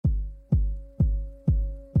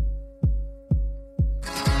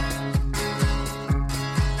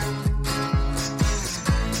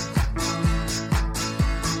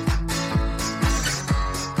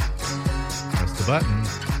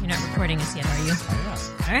recording us yet, are you? Oh,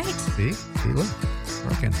 yeah. All right. See, look,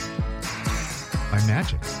 working. By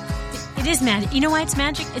magic. It is magic. You know why it's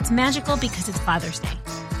magic? It's magical because it's Father's Day.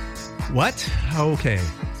 What? Okay.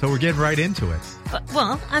 So we're getting right into it.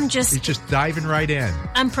 Well, It's just diving right in.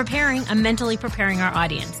 I'm mentally preparing our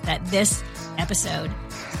audience that this episode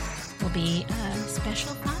will be a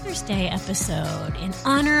special Father's Day episode in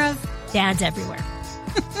honor of dads everywhere.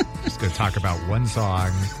 Just going to talk about one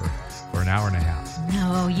song for an hour and a half.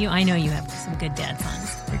 No, I know you have some good dad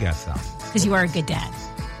songs. I guess so. Because you are a good dad.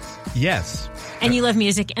 Yes. And you love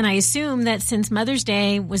music. And I assume that since Mother's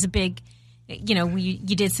Day was a big,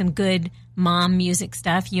 you did some good mom music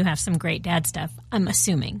stuff. You have some great dad stuff, I'm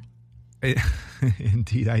assuming.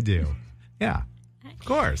 Indeed, I do. Yeah, of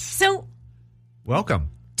course. So, welcome.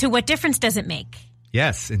 To What Difference Does It Make?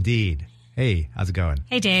 Yes, indeed. Hey, how's it going?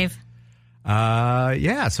 Hey, Dave.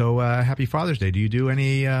 Yeah. So, happy Father's Day. Do you do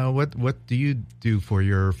any? What do you do for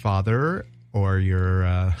your father or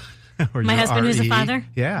your? Or my your husband, RE? who's a father.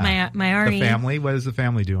 Yeah. My RE. The family. What does the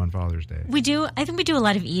family do on Father's Day? I think we do a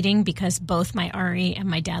lot of eating because both my RE and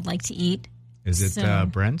my dad like to eat. Is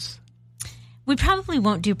it Brent's? We probably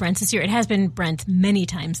won't do Brent's this year. It has been Brent's many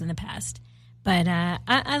times in the past, but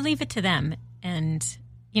I leave it to them. And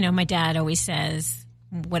my dad always says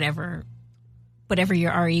whatever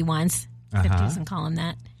your RE wants. He doesn't call him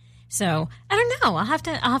that. So I don't know. I'll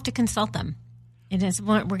have to consult them. It is.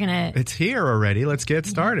 We're gonna. It's here already. Let's get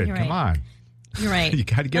started. Right. Come on. You're right. You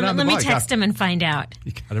got to get on the ball. ball. Let me text him and find out.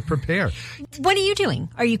 You got to prepare. What are you doing?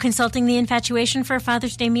 Are you consulting the infatuation for a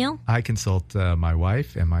Father's Day meal? I consult my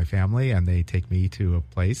wife and my family, and they take me to a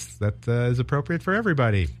place that is appropriate for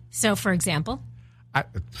everybody. So, for example,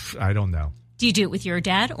 I don't know. Do you do it with your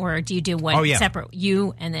dad, or do you do one separate,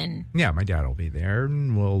 you and then? Yeah, my dad will be there,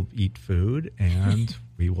 and we'll eat food, and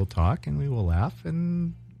we will talk, and we will laugh,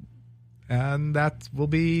 and that will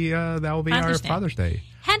be our Father's Day.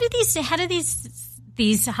 How do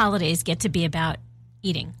these holidays get to be about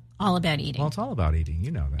eating? All about eating. Well, it's all about eating.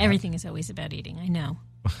 You know that. Everything is always about eating. I know.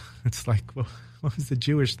 It's like, what was the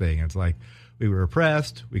Jewish thing? It's like we were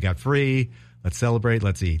oppressed, we got free. Let's celebrate.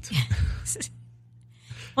 Let's eat.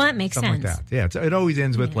 Well, that makes Something sense. like that. Yeah, it always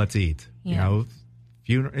ends with let's eat. Yeah.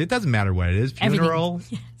 It doesn't matter what it is. Funeral.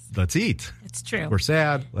 Yes. Let's eat. It's true. We're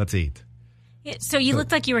sad. Let's eat. Yeah, so you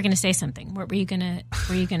looked like you were going to say something. What were you going to?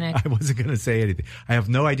 I wasn't going to say anything. I have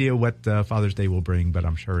no idea what Father's Day will bring, but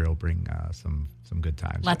I'm sure it'll bring some good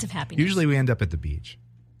times. Lots of happiness. Usually we end up at the beach.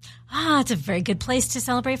 It's a very good place to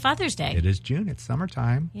celebrate Father's Day. It is June. It's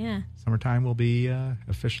summertime. Yeah. Summertime will be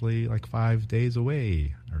officially like 5 days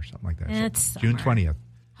away or something like that. It's June 20th.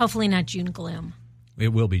 Hopefully not June gloom. It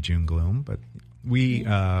will be June gloom, but we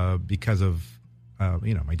because of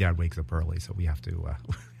my dad wakes up early, so we have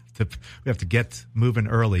to get moving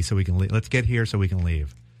early so we can leave. Let's get here so we can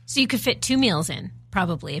leave. So you could fit 2 meals in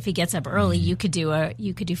probably if he gets up early. You could do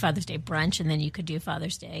Father's Day brunch, and then you could do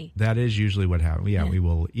Father's Day. That is usually what happens. Yeah, we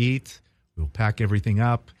will eat. We will pack everything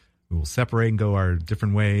up. We will separate and go our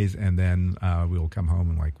different ways, and then we will come home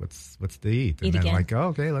and like, what's to eat? And then again. like,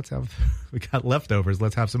 okay, we got leftovers.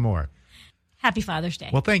 Let's have some more. Happy Father's Day.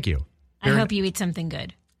 Well, thank you. I hope you eat something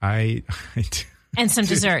good. I do. And some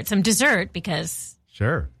dessert. Some dessert because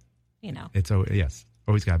sure. It's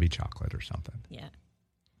always got to be chocolate or something. Yeah.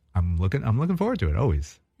 I'm looking forward to it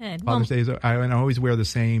always. Good. Father's Day I always wear the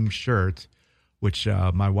same shirt, which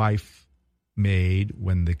my wife made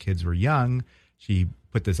when the kids were young. She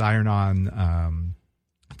put this iron-on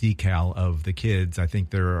decal of the kids. I think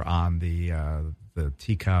they're on the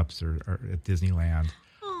teacups or at Disneyland.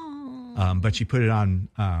 But she put it on.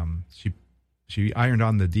 She ironed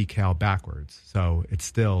on the decal backwards, so it's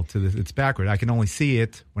still it's backward. I can only see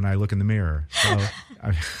it when I look in the mirror, so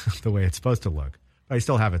the way it's supposed to look. But I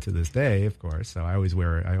still have it to this day, of course. So I always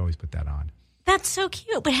wear it. I always put that on. That's so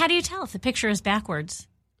cute. But how do you tell if the picture is backwards?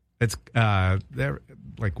 It's they're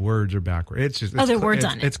like words are backwards. It's just there are words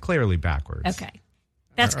on it. It's clearly backwards. Okay,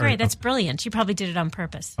 that's great. That's brilliant. She probably did it on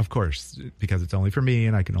purpose. Of course, because it's only for me,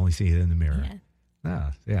 and I can only see it in the mirror.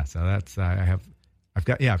 Yeah. So that's I've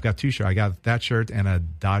got 2 shirts. I got that shirt and a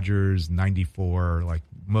Dodgers 94 like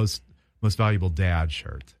most valuable dad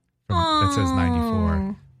shirt that says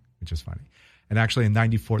 94, which is funny. And actually in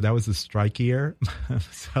 94, that was the strike year.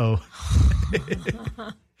 So it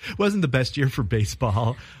wasn't the best year for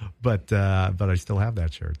baseball, but I still have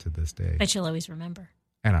that shirt to this day. But you'll always remember.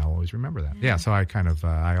 And I'll always remember that. Yeah, so I kind of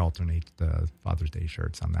I alternate the Father's Day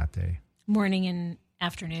shirts on that day. Morning and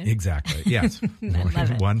afternoon. Exactly. Yes.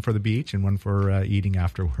 One for the beach and one for eating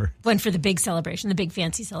afterward. One for the big celebration, the big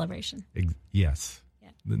fancy celebration. Yes. Yeah.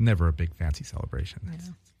 Never a big fancy celebration. It's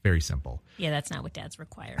very simple. Yeah, that's not what dads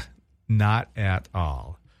require. Not at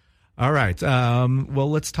all. All right. Well,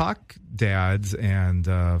 let's talk dads and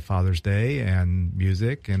Father's Day and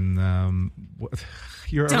music. And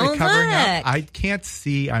you're already covering up. I can't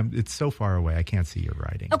see. It's so far away. I can't see your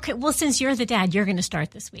writing. Okay. Well, since you're the dad, you're going to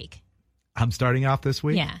start this week. I'm starting off this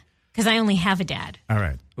week? Yeah. Because I only have a dad. All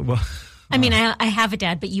right. Well, I mean, I have a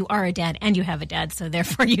dad, but you are a dad and you have a dad. So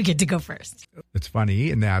therefore, you get to go first. It's funny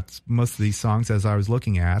in that most of these songs, as I was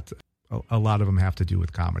looking at, a lot of them have to do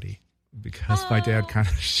with comedy. Because my dad kind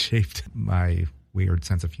of shaped my weird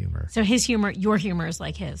sense of humor. So his humor, your humor is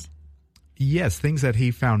like his. Yes, things that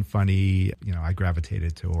he found funny, I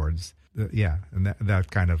gravitated towards. And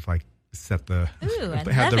that kind of like set the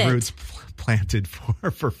had the roots planted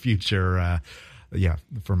for future.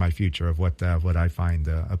 For my future of what I find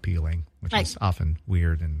appealing, which is often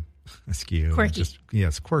weird and askew, quirky.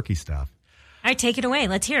 Quirky stuff. All right, take it away.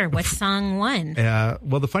 Let's hear what song won.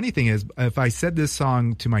 Well, the funny thing is, if I said this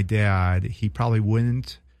song to my dad, he probably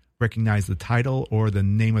wouldn't recognize the title or the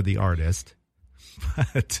name of the artist.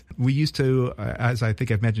 But we used to, as I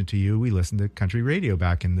think I've mentioned to you, we listened to country radio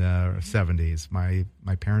back in the 70s. My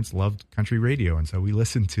parents loved country radio, and so we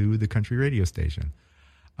listened to the country radio station.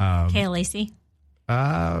 KLAC?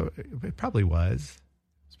 It probably was.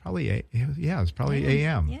 It was probably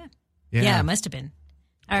AM. Yeah, it must have been.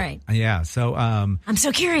 All right. Yeah. So I'm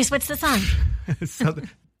so curious. What's the song? So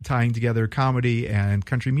tying together comedy and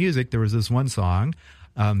country music, there was this one song.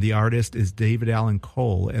 The artist is David Allan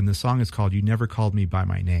Cole, and the song is called "You Never Called Me by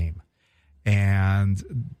My Name."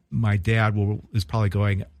 And my dad is probably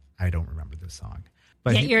going, I don't remember this song.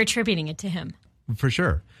 But yet you're attributing it to him. For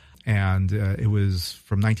sure. And it was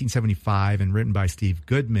from 1975 and written by Steve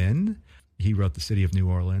Goodman. He wrote The City of New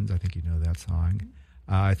Orleans. I think you know that song.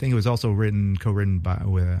 I think it was also co-written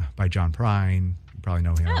by John Prine. You probably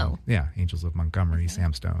know him. Oh. Yeah, Angels of Montgomery,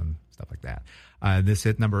 Sam Stone, stuff like that. This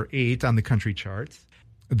hit number 8 on the country charts.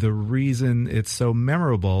 The reason it's so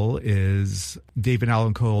memorable is David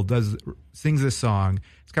Allan Cole sings this song.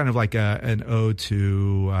 It's kind of like an ode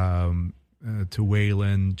to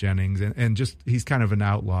Waylon Jennings, and just he's kind of an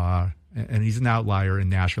outlaw, and he's an outlier in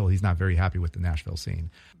Nashville. He's not very happy with the Nashville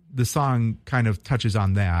scene. The song kind of touches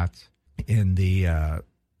on that in the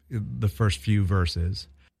first few verses.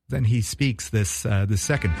 Then he speaks the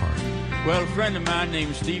second part. Well, a friend of mine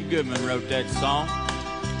named Steve Goodman wrote that song,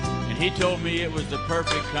 and he told me it was the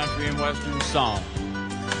perfect country and western song.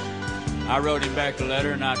 I wrote him back a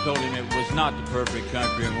letter, and I told him it was not the perfect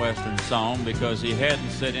country and western song because he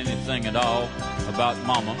hadn't said anything at all about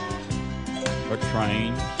mama, or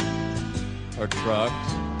trains, or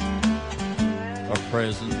trucks, or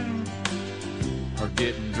prison, or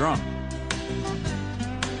getting drunk.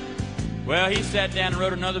 Well, he sat down and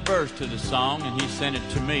wrote another verse to the song, and he sent it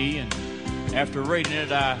to me, and after reading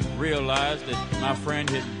it, I realized that my friend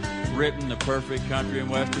had written the perfect country and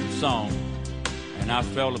western song, and I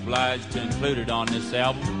felt obliged to include it on this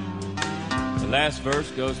album. The last verse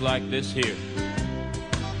goes like this here.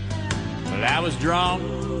 Well, I was drunk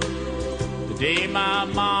the day my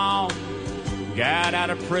mom got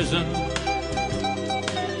out of prison,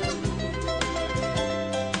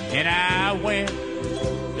 and I went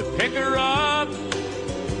to pick her up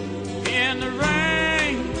in the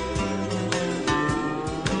rain.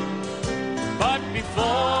 But before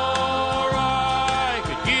I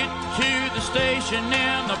could get to the station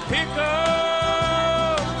in the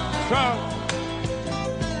pickup truck,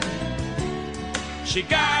 she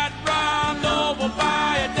got run over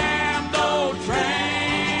by a damned old train.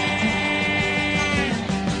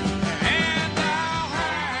 And I'll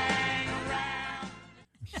hang around.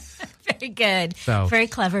 Very good. So, very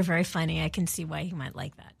clever, very funny. I can see why you might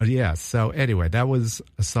like that. Yeah. So anyway, that was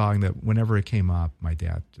a song that whenever it came up, my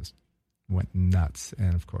dad just went nuts.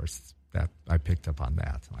 And of course, that I picked up on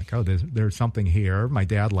that. I'm like, oh, there's something here. My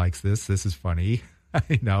dad likes this. This is funny.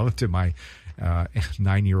 To my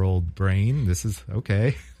 9-year-old brain, this is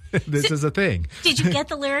okay. This is a thing. Did you get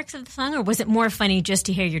the lyrics of the song, or was it more funny just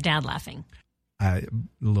to hear your dad laughing? A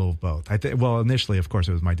little of both. Well, initially, of course,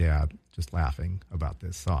 it was my dad just laughing about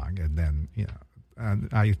this song. And then,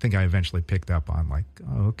 I think I eventually picked up on like,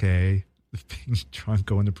 oh, okay, being drunk,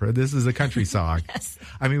 going to prison. This is a country song. Yes.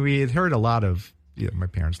 I mean, we had heard a lot of, my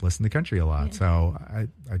parents listened to country a lot. Yeah. So I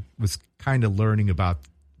was kind of learning about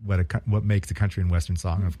what makes a country and western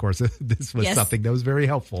song. And of course, this was something that was very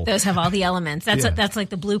helpful. Those have all the elements. That's like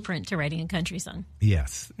the blueprint to writing a country song.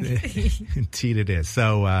 Yes, indeed it is.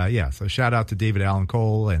 So so shout out to David Allan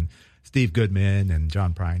Cole and Steve Goodman and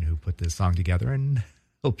John Prine who put this song together and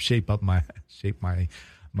helped shape my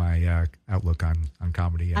outlook on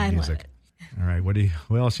comedy and music. Love it. All right, what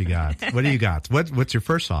else you got? What do you got? What's your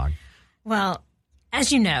first song? Well,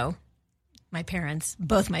 as you know, my parents,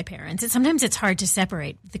 both my parents. Sometimes it's hard to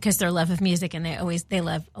separate because their love of music and they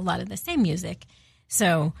love a lot of the same music.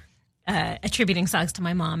 So attributing songs to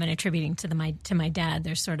my mom and attributing to my dad,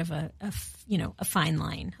 there's sort of a fine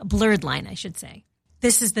line, a blurred line, I should say.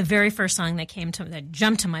 This is the very first song that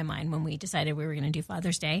jumped to my mind when we decided we were going to do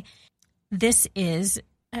Father's Day. This is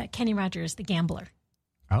Kenny Rogers, The Gambler.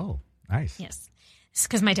 Oh, nice. Yes. It's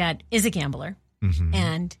because my dad is a gambler,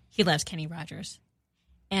 and he loves Kenny Rogers.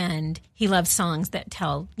 And he loves songs that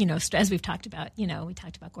tell, as we've talked about, we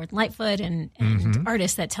talked about Gordon Lightfoot and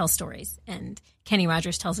artists that tell stories. And Kenny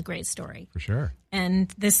Rogers tells a great story. For sure. And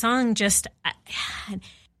this song it's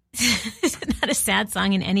not a sad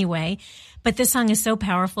song in any way, but this song is so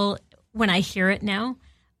powerful. When I hear it now,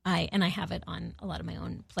 I have it on a lot of my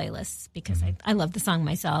own playlists because I love the song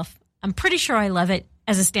myself. I'm pretty sure I love it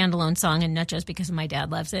as a standalone song and not just because my dad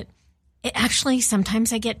loves it. It actually,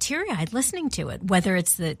 sometimes I get teary-eyed listening to it, whether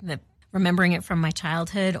it's the remembering it from my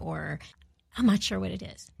childhood or I'm not sure what it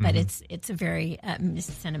is, but it's a very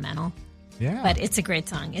sentimental. Yeah. But it's a great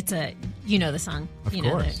song. The song. Of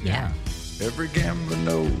course, yeah. Every gambler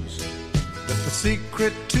knows that the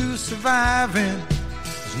secret to surviving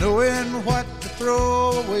is knowing what to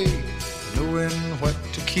throw away, knowing what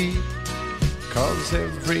to keep. 'Cause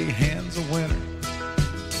every hand's a winner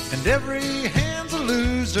and every hand's a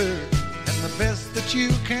loser. And the best that you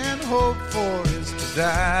can hope for is to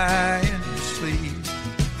die in your sleep.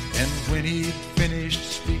 And when he'd finished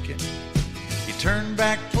speaking, he turned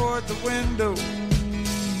back toward the window,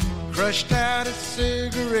 crushed out a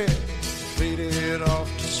cigarette, faded off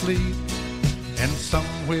to sleep. And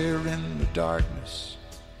somewhere in the darkness,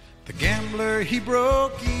 the gambler, he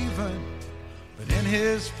broke even. But in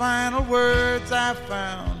his final words, I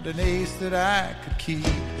found an ace that I could keep.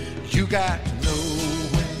 You got to know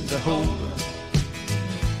when to hold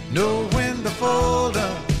 'em, know when to fold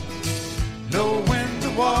 'em, know when to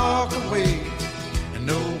walk away, and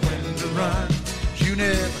know when to run. You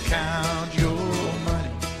never count your money.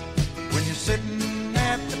 When you're sitting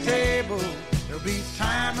at the table, there'll be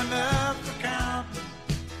time enough for counting.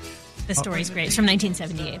 The story's great. It's from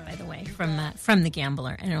 1978, by the way, from The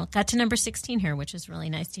Gambler. And it got to number 16 here, which is really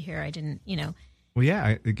nice to hear. I didn't, Well,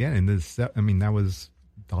 yeah, again, in this, that was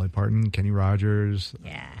Dolly Parton, Kenny Rogers.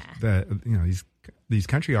 Yeah. These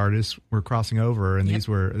country artists were crossing over, and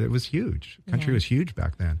it was huge. Country was huge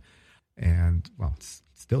back then. And, well, it's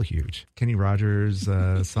still huge. Kenny Rogers'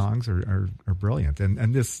 songs are brilliant.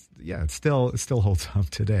 And this, it still holds up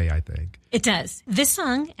today, I think. It does. This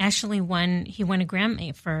song actually won a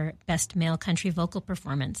Grammy for Best Male Country Vocal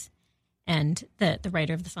Performance. And the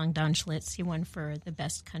writer of the song, Don Schlitz, he won for the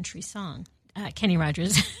Best Country Song. Kenny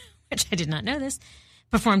Rogers, which I did not know this,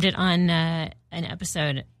 performed it on an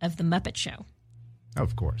episode of The Muppet Show.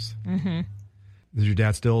 Of course. Mm-hmm. Does your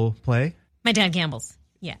dad still play? My dad gambles.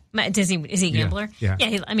 Yeah. Is he a gambler? Yeah.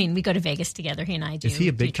 We go to Vegas together. He and I do. Is he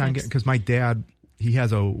a big time? Because my dad, he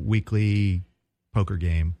has a weekly poker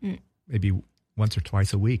game. Maybe once or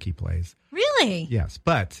twice a week he plays. Really? Yes.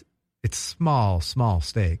 But it's small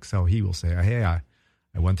stakes. So he will say, hey, I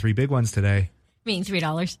won 3 big ones today. Meaning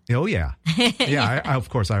 $3? Oh, yeah. Yeah. Of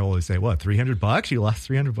course, I always say, what, $300? You lost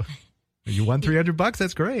 $300? You won $300?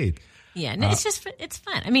 That's great. Yeah, no, it's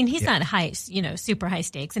fun. I mean, he's not super high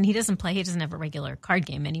stakes, and he doesn't have a regular card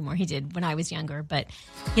game anymore. He did when I was younger, but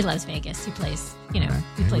he loves Vegas. He plays, he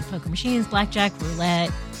plays poker machines, blackjack, roulette,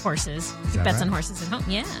 horses. He bets on horses at home.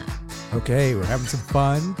 Yeah. Okay, we're having some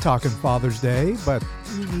fun talking Father's Day, but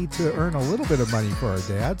we need to earn a little bit of money for our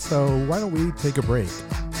dad, so why don't we take a break?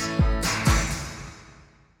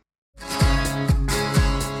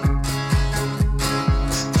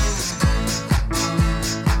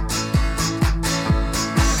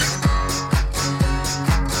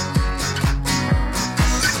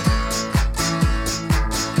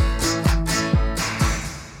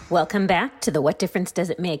 Welcome back to the What Difference Does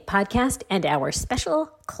It Make podcast and our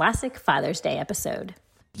special classic Father's Day episode.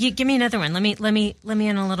 You give me another one. Let me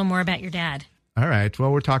in a little more about your dad. All right.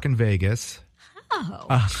 Well, we're talking Vegas. Oh,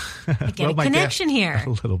 I get a connection here. A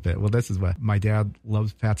little bit. Well, this is what my dad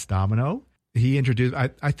loves. Pat's Domino. He introduced.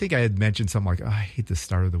 I think I had mentioned something like, I hate the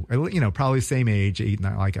start of the. Probably same age, 8,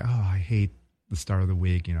 9. Like, I hate the start of the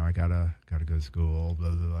week. I gotta go to school. Blah,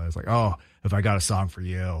 blah, blah. It's like, if I got a song for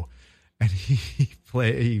you. And he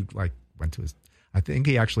went to his, I think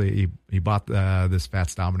he bought this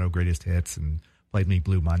Fats Domino Greatest Hits and played me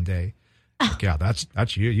Blue Monday. Like, yeah, that's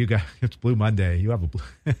you. You got, it's Blue Monday. You have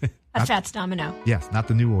a Fats Domino. Yes, not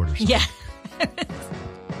the New Order song. Yeah.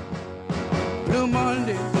 Blue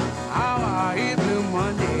Monday, how I hate Blue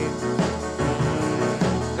Monday.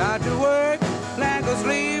 Got to work like a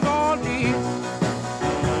slave all day.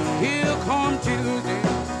 Here comes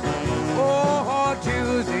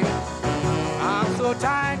but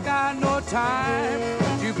I ain't got no time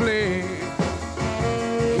to play.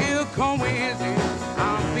 Here come Wednesday,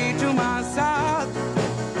 I'm beat to my side.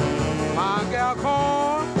 My gal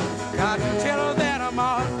called, got to tell her that I'm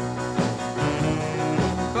out.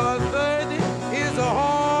 'Cause Thursday is a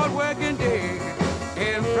hard working day,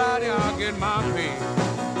 and Friday I'll get my pay.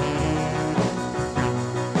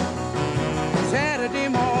 Saturday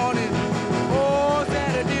morning, oh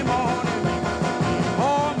Saturday morning,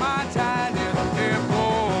 all my tidings they're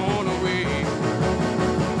blown away.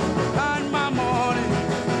 And my morning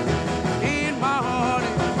in my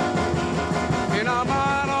honey, and I'm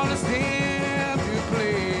out on the stand to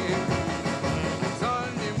play.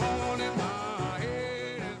 Sunday morning, my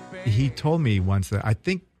head is bad. He told me once that I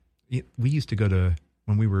think we used to go to,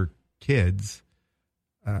 when we were kids,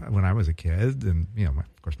 when I was a kid, and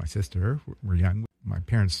of course my sister were young. My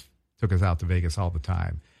parents took us out to Vegas all the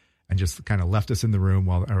time, and just kind of left us in the room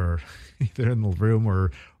or either in the room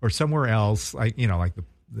or somewhere else, like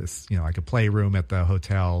like a playroom at the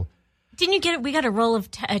hotel. Didn't you get it? We got a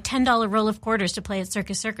 $10 roll of quarters to play at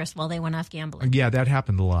Circus Circus while they went off gambling. Yeah, that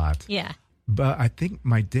happened a lot. Yeah, but I think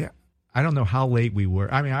my dad. I don't know how late we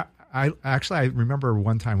were. I mean, I remember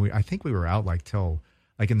one time I think we were out till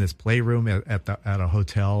in this playroom at a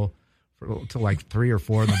hotel till like 3 or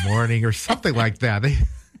 4 in the morning or something like that.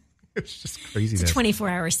 It's just craziness. It's a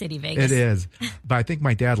 24-hour city, Vegas. It is. But I think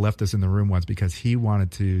my dad left us in the room once because he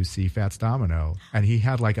wanted to see Fats Domino, and he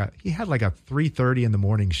had like a 3:30 in the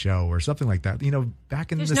morning show or something like that.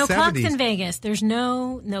 Back in the 70s. There's no clocks in Vegas. There's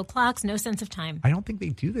no clocks, no sense of time. I don't think they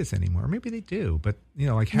do this anymore. Maybe they do, but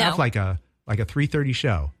have No. like a 3:30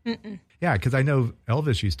 show. Mm-mm. Yeah, because I know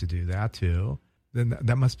Elvis used to do that too. Then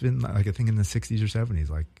that must have been like a thing in the 60s or 70s.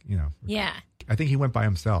 Yeah. I think he went by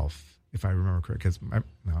himself, if I remember correct, because my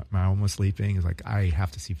mom was sleeping. He's like, I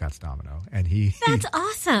have to see Fats Domino, and That's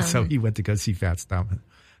awesome. So he went to go see Fats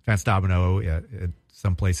Domino at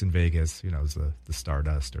some place in Vegas. It was the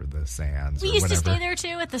Stardust or the Sands. We or used whatever. to stay there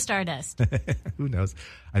too at the Stardust. Who knows?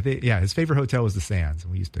 I think his favorite hotel was the Sands,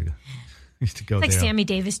 and we used to go Like there. Sammy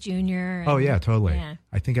Davis Jr. Oh yeah, totally. Yeah.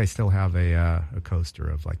 I think I still have a coaster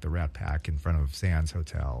of like the Rat Pack in front of Sands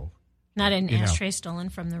Hotel. Not an ashtray stolen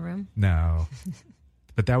from the room. No,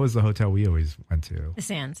 but that was the hotel we always went to. The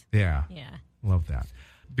Sands. Yeah, Yeah. love that.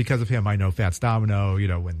 Because of him, I know Fats Domino.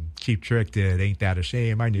 When Cheap Trick did "Ain't That a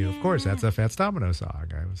Shame," I knew, of course, that's a Fats Domino song.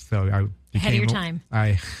 I Ahead of your time.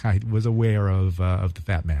 I was aware of the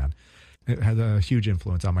Fat Man. It had a huge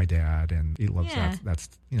influence on my dad, and he loves that. That's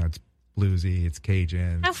it's bluesy, it's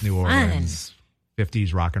Cajun, How it's New fun. Orleans,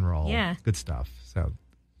 50s rock and roll. Yeah. Good stuff. So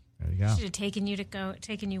there you go. Should have taken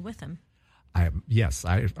you with him. I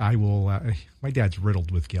will. My dad's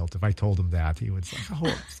riddled with guilt. If I told him that, he would say, "Oh,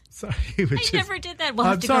 I'm sorry." He would Never did that. We'll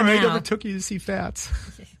have I'm to sorry, go I now. never took you to see Fats.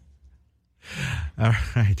 All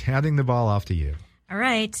right, handing the ball off to you. All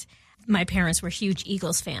right. My parents were huge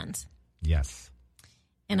Eagles fans, Yes.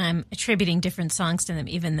 and I'm attributing different songs to them,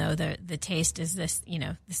 even though the taste is the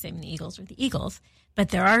same. The Eagles are the Eagles, but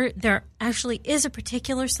there actually is a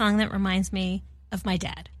particular song that reminds me of my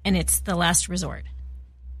dad, and it's "The Last Resort."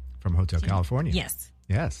 From Hotel California. Yes.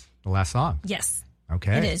 Yes. The last song. Yes.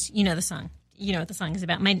 Okay. It is. You know the song. You know what the song is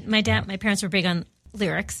about. My parents were big on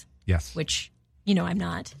lyrics, Yes. which I'm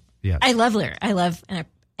not. Yes. I love lyrics. I love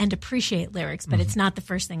and appreciate lyrics, but it's not the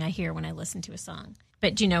first thing I hear when I listen to a song.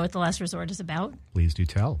 But do you know what The Last Resort is about? Please do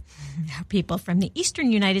tell. How people from the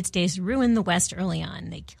eastern United States ruined the West early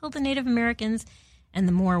on. They killed the Native Americans, and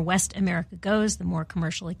the more West America goes, the more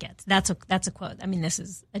commercial it gets. That's a quote. I mean, this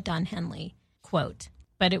is a Don Henley quote,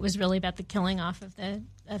 but it was really about the killing off of the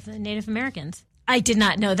Native Americans. I did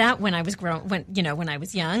not know that when I was when I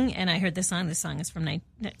was young, and I heard this song. This song is from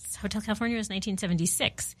Hotel California. Was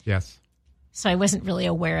 1976. Yes. So I wasn't really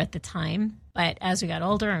aware at the time. But as we got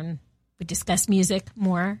older and we discussed music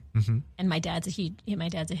more, and my dad's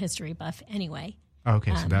a history buff anyway.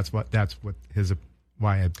 Okay, so that's what his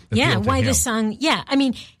why it Yeah, appealed to why him. this song? Yeah, I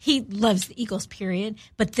mean he loves the Eagles, period.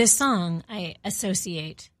 But this song I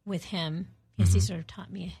associate with him. Yes, he sort of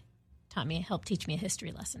helped teach me a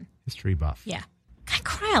history lesson. History buff. Yeah. I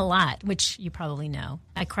cry a lot, which you probably know.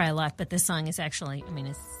 I cry a lot, but this song is actually,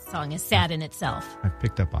 his song is sad in itself. I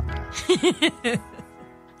picked up on that.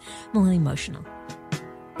 I'm a little emotional.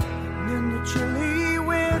 Then the chilly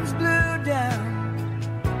winds blew down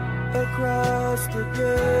across the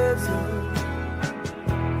desert,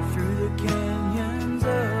 through the canyons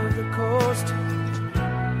of the coast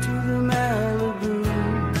to the Malibu,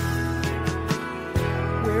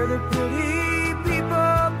 where the pretty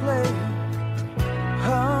people play,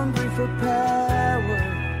 hungry for power,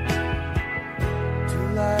 to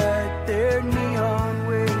light their neon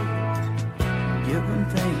way, give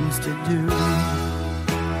things to do.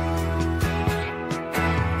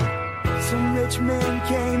 Some rich men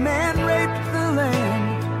came and raped the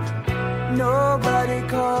land. Nobody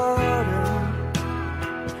caught her.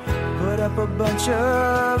 Put up a bunch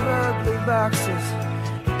of ugly boxes,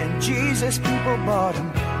 and Jesus people bought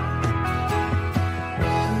them.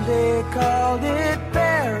 They called it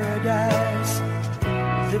paradise,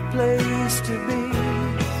 the place to be.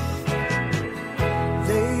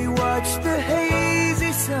 They watched the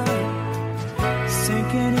hazy sun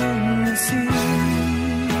sinking in the sea.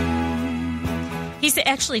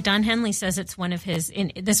 Actually, Don Henley says it's one of his,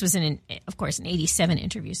 this was of course, an 87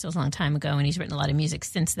 interview, so it was a long time ago, and he's written a lot of music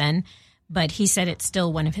since then, but he said it's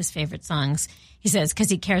still one of his favorite songs. He says, because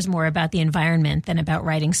he cares more about the environment than about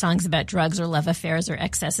writing songs about drugs or love affairs or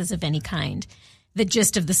excesses of any kind. The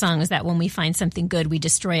gist of the song is that when we find something good, we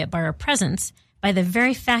destroy it by our presence, by the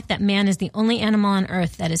very fact that man is the only animal on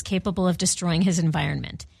earth that is capable of destroying his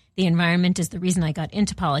environment. The environment is the reason I got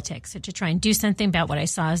into politics, to try and do something about what I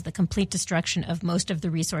saw as the complete destruction of most of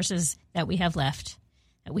the resources that we have left,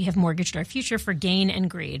 that we have mortgaged our future for gain and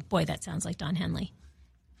greed. Boy, that sounds like Don Henley.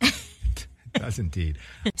 It does indeed.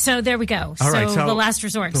 So there we go. All right, so the last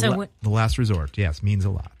resort. The last resort, yes, means a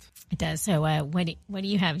lot. It does. So what do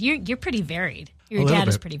you have? You're pretty varied. Your A little dad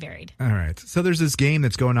is bit. pretty varied. All right. So there's this game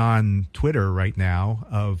that's going on Twitter right now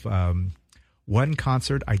of one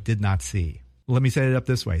concert I did not see. Let me set it up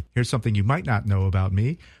this way. Here's something you might not know about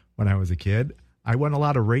me. When I was a kid, I won a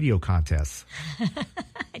lot of radio contests.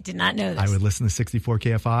 I did not know this. I would listen to 64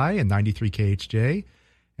 KFI and 93 KHJ,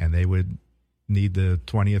 and they would need the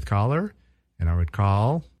 20th caller, and I would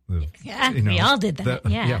call. Yeah, we all did that.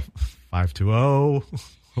 Yeah. 520.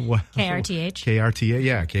 KRTH. KRTA,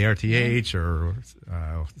 yeah, KRTH or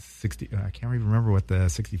 60. I can't even remember what the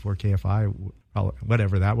 64 KFI,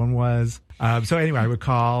 whatever that one was. So anyway, I would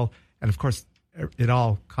call, and of course, it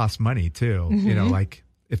all costs money too. Mm-hmm. You know, like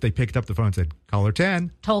if they picked up the phone and said, caller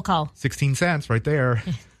 10, Toll call. 16 cents right there.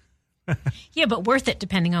 Yeah, but worth it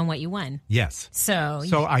depending on what you won. Yes. So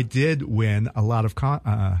I did win a lot of,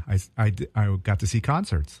 I got to see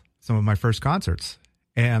concerts, some of my first concerts.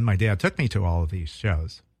 And my dad took me to all of these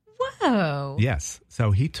shows. Whoa. Yes.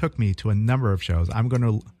 So he took me to a number of shows.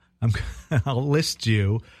 I'll list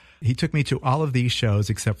you. He took me to all of these shows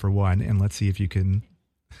except for one. And let's see if you can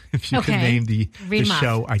name the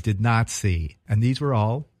show I did not see. And these were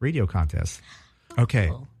all radio contests. Okay.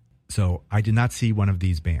 Cool. So I did not see one of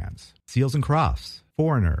these bands. Seals and Crofts,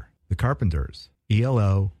 Foreigner, The Carpenters,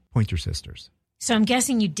 ELO, Pointer Sisters. So I'm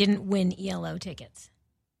guessing you didn't win ELO tickets.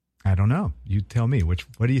 I don't know. You tell me. What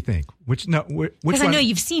do you think? Which Because I know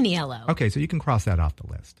you've seen ELO. Okay, so you can cross that off the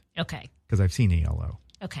list. Okay. Because I've seen ELO.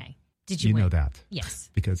 Okay. Did you You win? know that.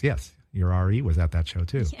 Yes. Because, yes, your RE was at that show,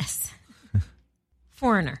 too. Yes.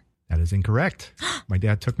 Foreigner. That is incorrect. My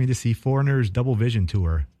dad took me to see Foreigner's Double Vision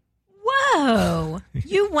tour Whoa.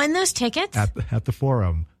 You won those tickets? at the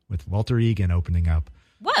Forum with Walter Egan opening up.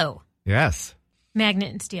 Whoa. Yes.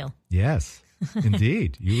 Magnet and Steel. Yes.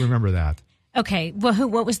 Indeed. You remember that. Okay. Well, who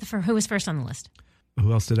was first on the list?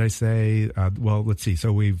 Who else did I say? Well, let's see.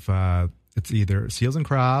 So we've it's either Seals and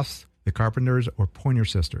Crofts, The Carpenters, or Pointer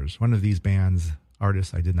Sisters. One of these bands,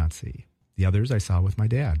 artists I did not see. The others I saw with my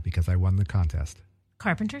dad because I won the contest.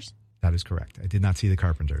 Carpenters? That is correct. I did not see the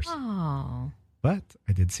Carpenters. Oh. But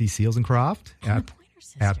I did see Seals and Croft The Pointer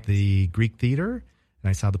Sisters. at the Greek Theater, and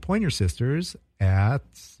I saw the Pointer Sisters at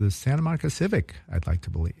the Santa Monica Civic, I'd like to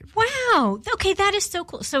believe. Wow. Okay, that is so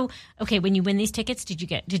cool. So, okay, when you win these tickets, did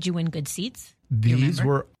you win good seats? Do you These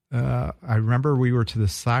remember? were, I remember we were to the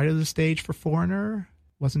side of the stage for Foreigner.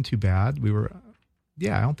 Wasn't too bad. We were,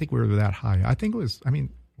 I don't think we were that high. I think it was,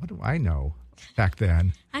 what do I know back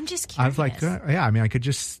then? I'm just curious. I was like, I could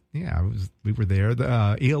just, we were there.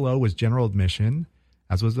 The ELO was general admission,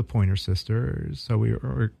 as was the Pointer Sisters.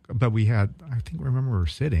 So but we had, remember we were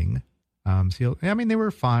sitting. They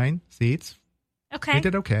were fine seats. Okay. We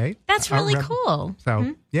did okay. That's really cool.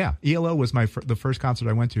 So, ELO was the first concert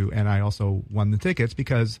I went to, and I also won the tickets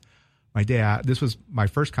because my dad, this was my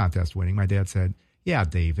first contest winning. My dad said, yeah,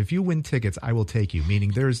 Dave, if you win tickets, I will take you,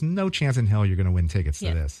 meaning there's no chance in hell you're going to win tickets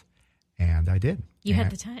to this. And I did. You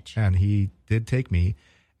had the touch. And he did take me,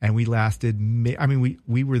 and we lasted,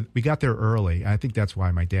 we got there early. I think that's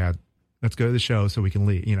why my dad, let's go to the show so we can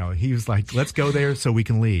leave. He was like, let's go there so we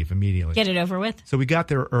can leave immediately. Get it over with. So we got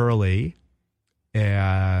there early.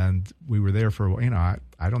 And we were there for,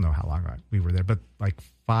 I don't know how long we were there, but like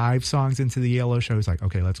 5 songs into the ELO show, he's like,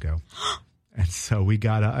 okay, let's go. And so we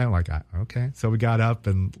got up. I'm like, okay. So we got up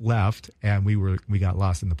and left, and we got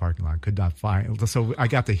lost in the parking lot. Could not find. So I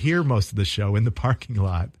got to hear most of the show in the parking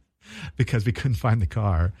lot. because we couldn't find the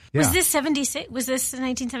car. Yeah. Was this 76? Was this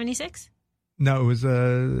 1976? No, it was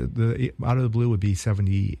the Out of the Blue would be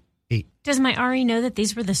 78. Does my Ari know that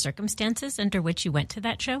these were the circumstances under which you went to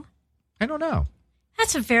that show? I don't know.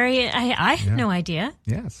 That's a very, I had no idea.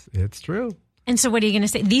 Yes, it's true. And so what are you going to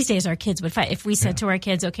say? These days our kids would fight. If we said to our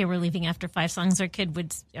kids, okay, we're leaving after 5 songs, our kids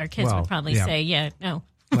would probably say, yeah, no.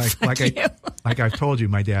 Like I've told you,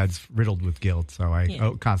 my dad's riddled with guilt, so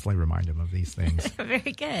I constantly remind him of these things.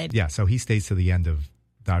 Very good. Yeah, so he stays to the end of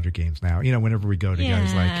Dodger games now. You know, whenever we go together,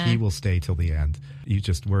 it's like he will stay till the end. He's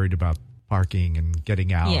just worried about parking and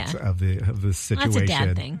getting out of the situation. That's a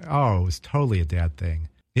dad thing. Oh, it was totally a dad thing.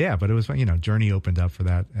 Yeah, but it was fun. You know, Journey opened up for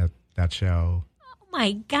that at that show. Oh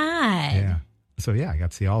my God. Yeah. So yeah, I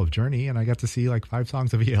got to see all of Journey, and I got to see like 5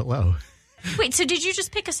 songs of ELO. Wait, so did you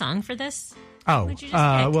just pick a song for this? Oh,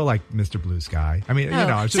 well, like Mr. Blue Sky. I mean, you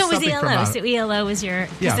know, it's just so it was something ELO. from So ELO was your.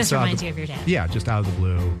 Yeah, this so reminds you of your dad. Yeah, just Out of the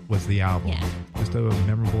Blue was the album. Yeah. Just a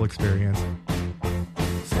memorable experience.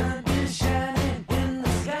 Sun is shining in the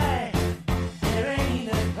sky. There ain't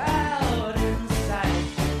a cloud in sight.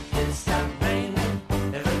 It stopped raining.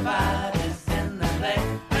 Everybody's in the lake.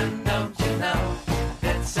 And don't you know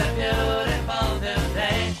it's a beautiful new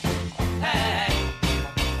day? Hey,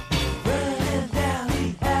 running down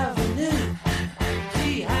the avenue.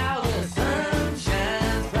 See how the sun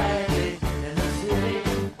shines brightly in the city.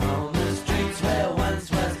 On the streets where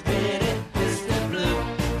once was pretty Mr. Blue.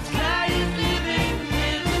 Sky is living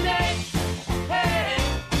in the day. Hey,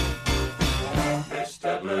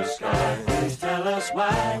 Mr. Blue Sky, please tell us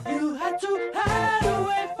why you had to hide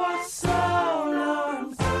away for so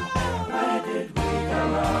long. Where did we go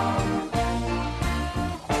wrong?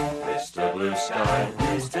 Mr. Blue Sky,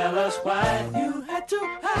 please tell us why you had to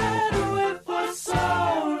hide away for so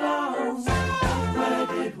long. Where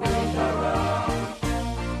did we go wrong?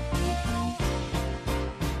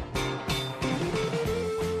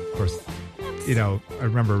 Of course, you know, I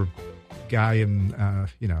remember a guy in,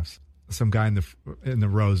 some guy in the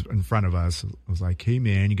rows in front of us was like, "Hey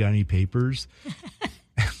man, you got any papers?"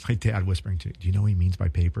 And my dad whispering to, "Do you know what he means by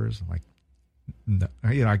papers?" I'm like, no.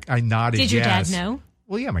 You know, I nodded. Did your yes. dad know?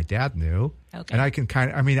 Well, yeah, my dad knew. Okay. And I can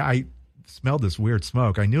I smelled this weird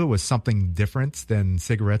smoke. I knew it was something different than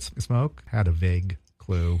cigarette smoke. Had a vague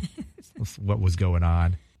clue what was going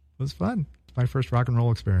on. It was fun. It's my first rock and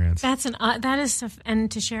roll experience. That is,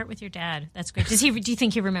 and to share it with your dad, that's great. Do you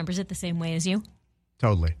think he remembers it the same way as you?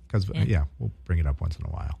 Totally. Because, we'll bring it up once in a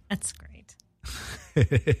while. That's great.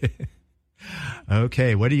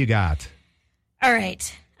 Okay, what do you got? All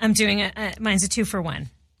right. I'm doing mine's a 2 for 1.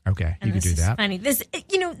 Okay, And you can do that. Funny.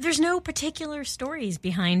 There's no particular stories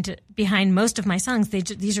behind most of my songs.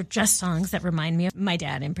 These are just songs that remind me of my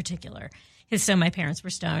dad in particular. So my parents were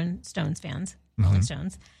Stones fans, Rolling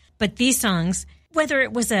Stones. But these songs, whether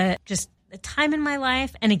it was just a time in my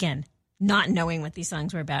life, and again, not knowing what these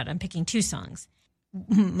songs were about, I'm picking 2 songs.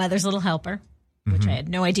 Mother's Little Helper, which I had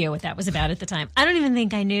no idea what that was about at the time. I don't even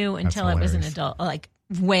think I knew until I was an adult, like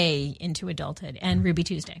way into adulthood, and Ruby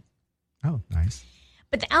Tuesday. Oh, nice.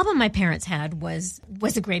 But the album my parents had was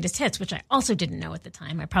a greatest hits, which I also didn't know at the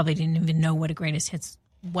time. I probably didn't even know what a greatest hits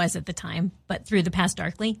was at the time. But Through the Past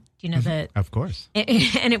Darkly, do you know the? Of course.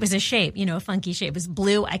 And it was a shape, a funky shape. It was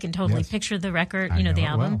blue. I can totally picture the record, I know the it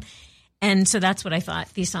album. well. And so that's what I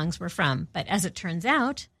thought these songs were from. But as it turns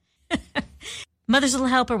out, Mother's Little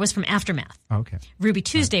Helper was from Aftermath. Okay. Ruby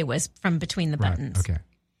Tuesday was from Between the Buttons. Right. Okay.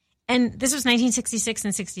 And this was 1966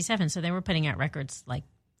 and 67, so they were putting out records like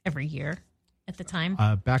every year at the time.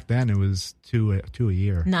 Back then, it was two a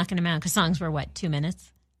year. Knocking them out because songs were 2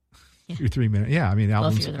 minutes? 2 or 3 minutes. Yeah, I mean,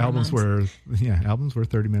 albums if you're the albums were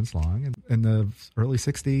 30 minutes long. And in the early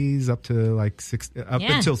 60s, up to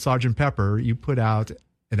until Sgt. Pepper, you put out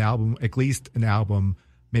an album, at least an album,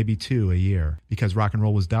 maybe 2 a year, because rock and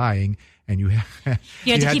roll was dying, and you had to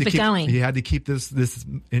keep it going. You had to keep this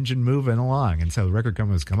engine moving along, and so the record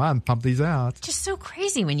companies, come on, pump these out. Just so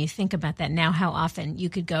crazy when you think about that now. How often you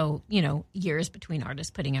could go, years between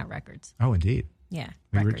artists putting out records. Oh, indeed. Yeah,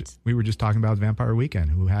 records. We were just talking about Vampire Weekend,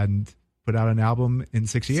 who hadn't put out an album in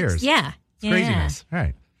 6 years. Yeah, it's craziness,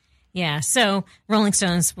 right? Yeah, so Rolling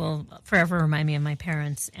Stones will forever remind me of my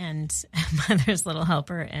parents and Mother's Little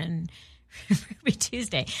Helper and Ruby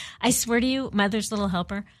Tuesday. I swear to you, Mother's Little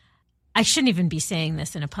Helper, I shouldn't even be saying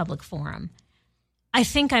this in a public forum. I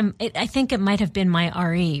think it might have been my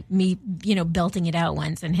RE, me, belting it out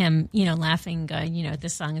once and him, laughing, going,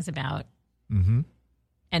 this song is about. Mm-hmm.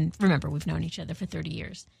 And remember, we've known each other for 30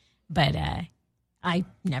 years, but I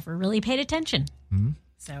never really paid attention. Mm-hmm.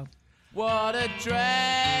 So. What a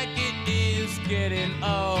drag it is getting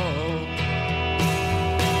old.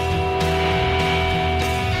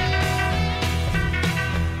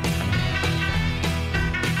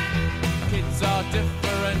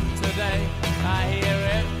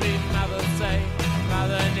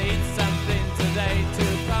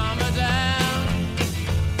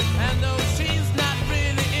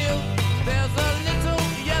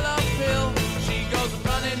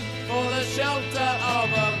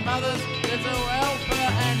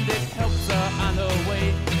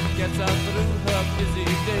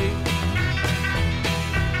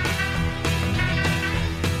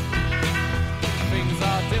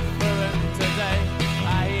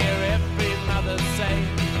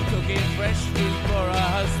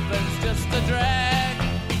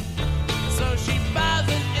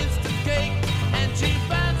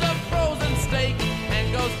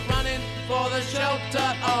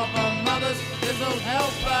 will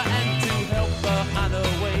help her and to help her on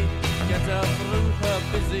her way, get her through her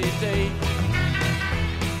busy day.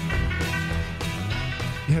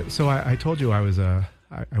 Yeah, so I told you I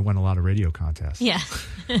won a lot of radio contests. Yeah.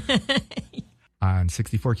 On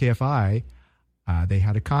 64 KFI, they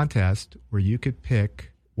had a contest where you could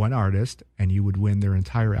pick one artist and you would win their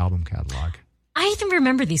entire album catalog. I even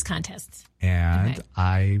remember these contests. And Okay.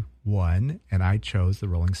 I won, and I chose the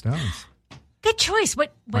Rolling Stones. Good choice.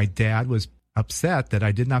 What? My dad was upset that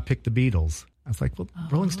I did not pick the Beatles. I was like, well,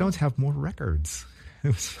 Rolling Stones have more records. It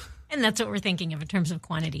was, And that's what we're thinking of in terms of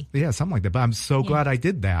quantity. yeah, something like that. But I'm so glad I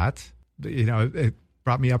did that. You know, it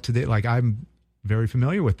brought me up to date. Like, I'm very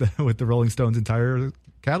familiar with the Rolling Stones' entire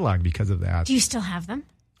catalog because of that. Do you still have them?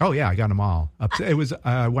 Oh yeah, I got them all. It was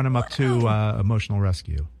I won them up to Emotional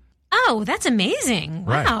Rescue. Oh, that's amazing.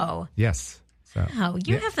 Wow. Right. Yes. So, Wow.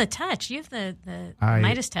 You yeah. have the touch. You have the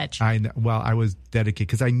Midas touch. I was dedicated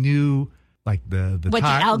because I knew like the What, the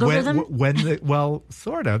time algorithm? well,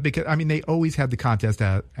 sort of, because I mean they always had the contest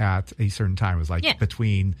at a certain time. It was like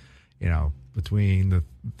between the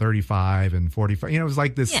 35 and 45. You know, it was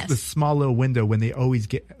like this small little window when they always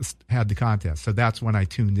had the contest. So that's when I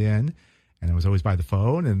tuned in, and it was always by the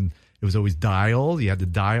phone, and it was always dialed. You had to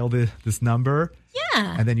dial this number.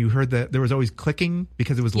 Yeah. And then you heard that there was always clicking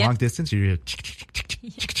because it was long distance. You heard,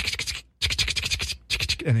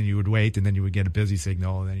 and then you would wait, and then you would get a busy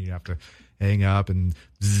signal, and then you'd have to hang up and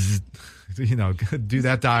do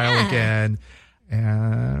that dial again.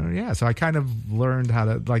 And so I kind of learned how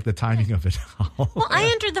to like the timing of it all. Well, I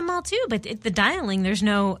entered them all too, but the dialing, there's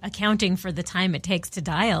no accounting for the time it takes to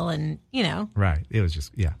dial, and Right. It was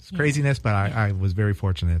just it's craziness, but I was very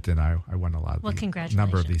fortunate, and I won a lot of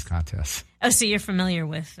number of these contests. Oh, so you're familiar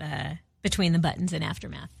with Between the Buttons and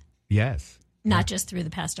Aftermath? Yes. Not just Through the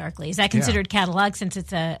Past Darkly. Is that considered catalog since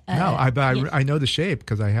it's a no, I know the shape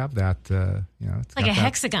because I have that. It's like a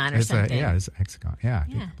hexagon or something. It's a hexagon. Yeah,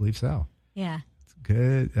 I believe so. Yeah.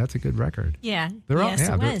 Good. That's a good record. Yeah. It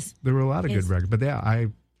was. There were a lot of good records,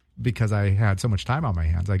 but because I had so much time on my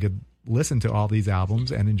hands, I could listen to all these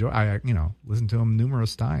albums and enjoy. I listened to them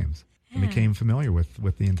numerous times and became familiar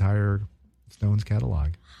with the entire Stones catalog.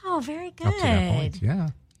 Oh, very good. Up to that point, yeah.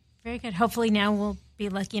 Very good. Hopefully now we'll be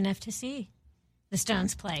lucky enough to see the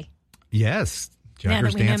Stones play. Yes. Now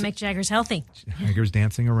that we know Mick Jagger's healthy. Jagger's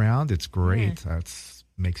dancing around. It's great. That's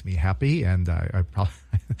makes me happy, and I probably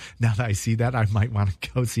now that I see that, I might want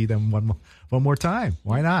to go see them one more time.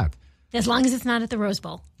 Why not? As long as it's not at the Rose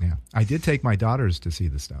Bowl. Yeah, I did take my daughters to see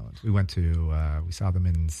the Stones. We went to we saw them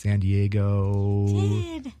in San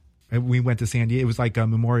Diego. We went to San Diego. It was like a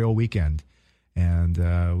Memorial weekend,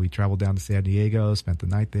 and we traveled down to San Diego, spent the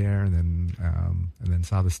night there, and then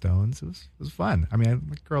saw the Stones. It was fun. I mean,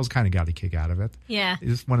 the girls kind of got a kick out of it. Yeah,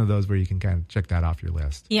 it's one of those where you can kind of check that off your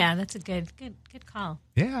list. Yeah, that's a good call.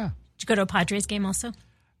 Yeah. Did you go to a Padres game also?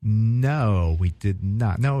 No, we did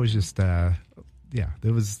not. No, it was just it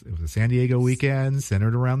was a San Diego weekend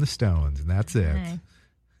centered around the Stones, and that's it.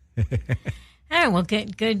 All right. Well,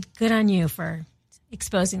 good on you for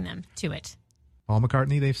exposing them to it. Paul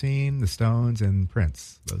McCartney, they've seen the Stones and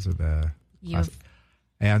Prince. Those are the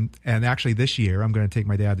and actually this year I'm going to take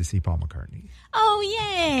my dad to see Paul McCartney. Oh,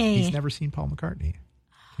 yay! He's never seen Paul McCartney.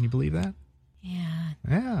 Can you believe that? Yeah.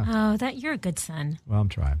 Oh, you're a good son. Well, I'm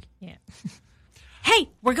trying. Yeah. Hey,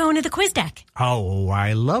 we're going to the quiz deck. Oh,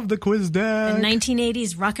 I love the quiz deck. The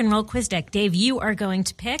 1980s rock and roll quiz deck. Dave, you are going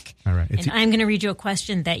to pick. All right. And I'm going to read you a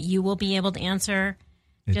question that you will be able to answer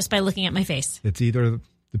just by looking at my face. It's either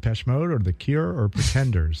Depeche Mode or The Cure or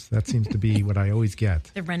Pretenders. That seems to be what I always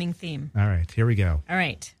get. The running theme. All right. Here we go. All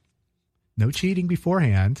right. No cheating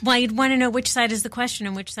beforehand. Well, you'd want to know which side is the question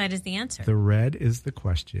and which side is the answer. The red is the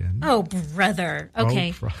question. Oh, brother.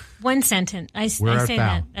 Okay. One sentence. I say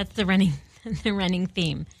that. That's the running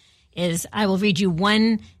theme is I will read you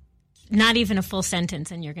one, not even a full sentence,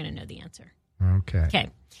 and you're going to know the answer. Okay.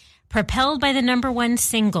 Propelled by the #1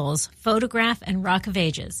 singles, Photograph and Rock of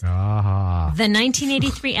Ages. The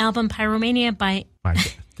 1983 album Pyromania by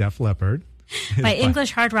Def Leppard. By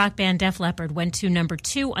English hard rock band Def Leppard went to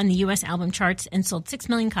 #2 on the U.S. album charts and sold 6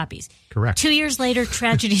 million copies. Correct. 2 years later,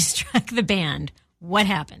 tragedy struck the band. What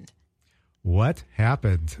happened? What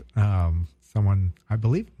happened? Someone, I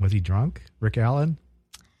believe, was he drunk? Rick Allen?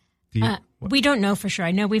 We don't know for sure.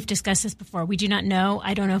 I know we've discussed this before. We do not know.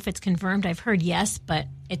 I don't know if it's confirmed. I've heard yes, but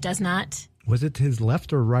it does not. Was it his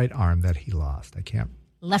left or right arm that he lost? I can't.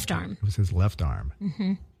 Left arm. It was his left arm.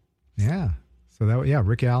 Mm-hmm. Yeah. So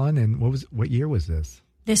Rick Allen. And what year was this?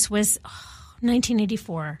 This was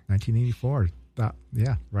 1984. 1984.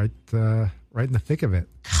 Right in the thick of it.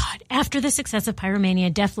 God, After the success of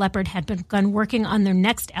Pyromania, Def Leppard had begun working on their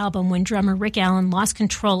next album when drummer Rick Allen lost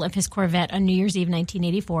control of his Corvette on New Year's Eve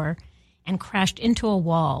 1984 and crashed into a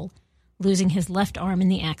wall, losing his left arm in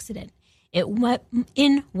the accident.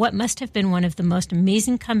 In what must have been one of the most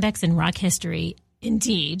amazing comebacks in rock history,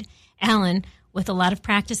 indeed, Allen, with a lot of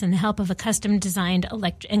practice and the help of custom-designed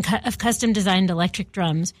electric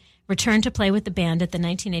drums, returned to play with the band at the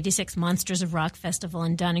 1986 Monsters of Rock Festival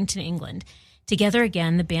in Donington, England. Together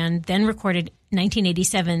again, the band then recorded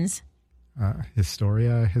 1987's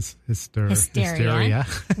Hysteria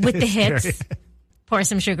with the hits Pour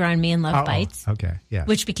Some Sugar on Me and Love Bites. Okay, yeah.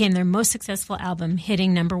 Which became their most successful album,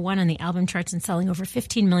 hitting number 1 on the album charts and selling over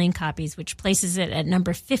 15 million copies, which places it at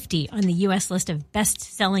number 50 on the U.S. list of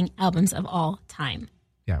best-selling albums of all time.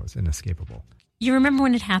 Yeah, it was inescapable. You remember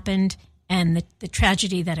when it happened and the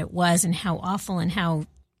tragedy that it was and how awful and how...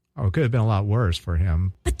 Oh, it could have been a lot worse for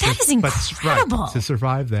him. But that is incredible. Right, to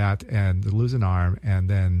survive that and to lose an arm and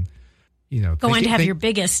then, go on to have your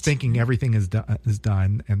biggest... Thinking everything is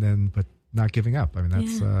done and then... but not giving up. I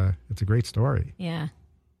mean, it's a great story. Yeah.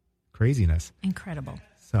 Craziness. Incredible.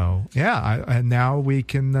 So, yeah. And now we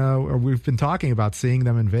can, we've been talking about seeing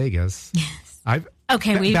them in Vegas. Yes.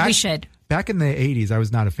 We should. Back in the 80s, I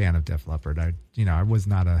was not a fan of Def Leppard. I was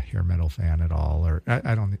not a hair metal fan at all. Or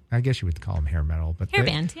I guess you would call them hair metal. But hair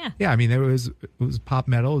band, yeah. Yeah, I mean, it was pop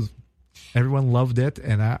metal. It was, everyone loved it.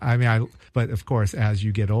 And but of course, as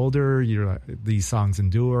you get older, you're like, these songs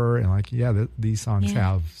endure, and these songs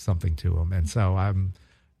have something to them. And so I'm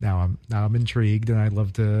intrigued, and I'd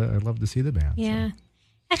love to see the band. Yeah, so.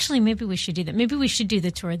 Actually, maybe we should do that. Maybe we should do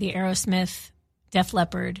the tour, the Aerosmith, Def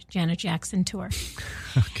Leppard, Janet Jackson tour.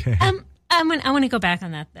 Okay. I want to go back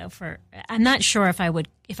on that though. I'm not sure if I would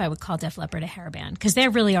call Def Leppard a hair band because they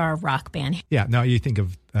really are a rock band. Yeah, no, you think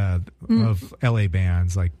of LA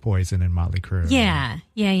bands like Poison and Motley Crue.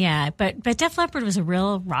 Yeah. But Def Leppard was a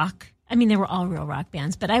real rock. I mean, they were all real rock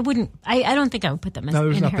bands, but I don't think I would put them in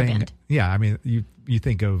a hair band. Yeah, I mean, you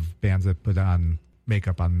think of bands that put on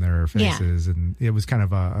makeup on their faces, and it was kind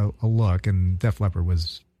of a look, and Def Leppard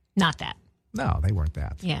was not that. No, they weren't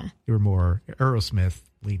that. Yeah, they were more Aerosmith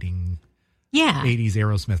leading. Yeah, 80s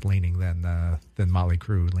Aerosmith leaning than Motley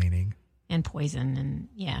Crue leaning, and Poison, and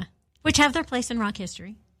which have their place in rock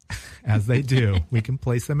history, as they do. We can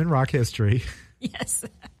place them in rock history. Yes,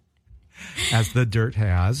 as The Dirt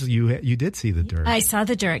has. You did see The Dirt. I saw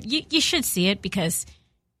The Dirt. You should see it because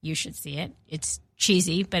you should see it. It's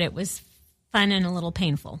cheesy, but it was fun and a little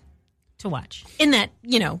painful to watch. In that,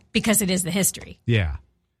 because it is the history. Yeah,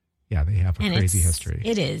 they have a crazy history.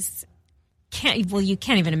 It is. You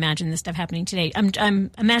can't even imagine this stuff happening today.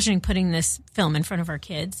 I'm imagining putting this film in front of our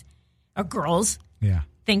kids, or girls,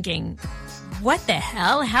 thinking, what the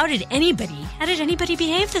hell? How did anybody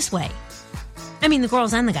behave this way? I mean, the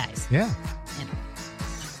girls and the guys. Yeah.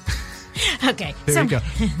 Okay. There you go.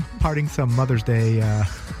 Parting some Mother's Day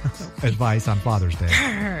advice on Father's Day.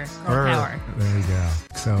 Girl power. There you go.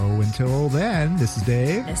 So until then, this is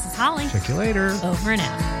Dave. This is Holly. Check you later. Over and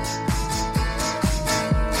out.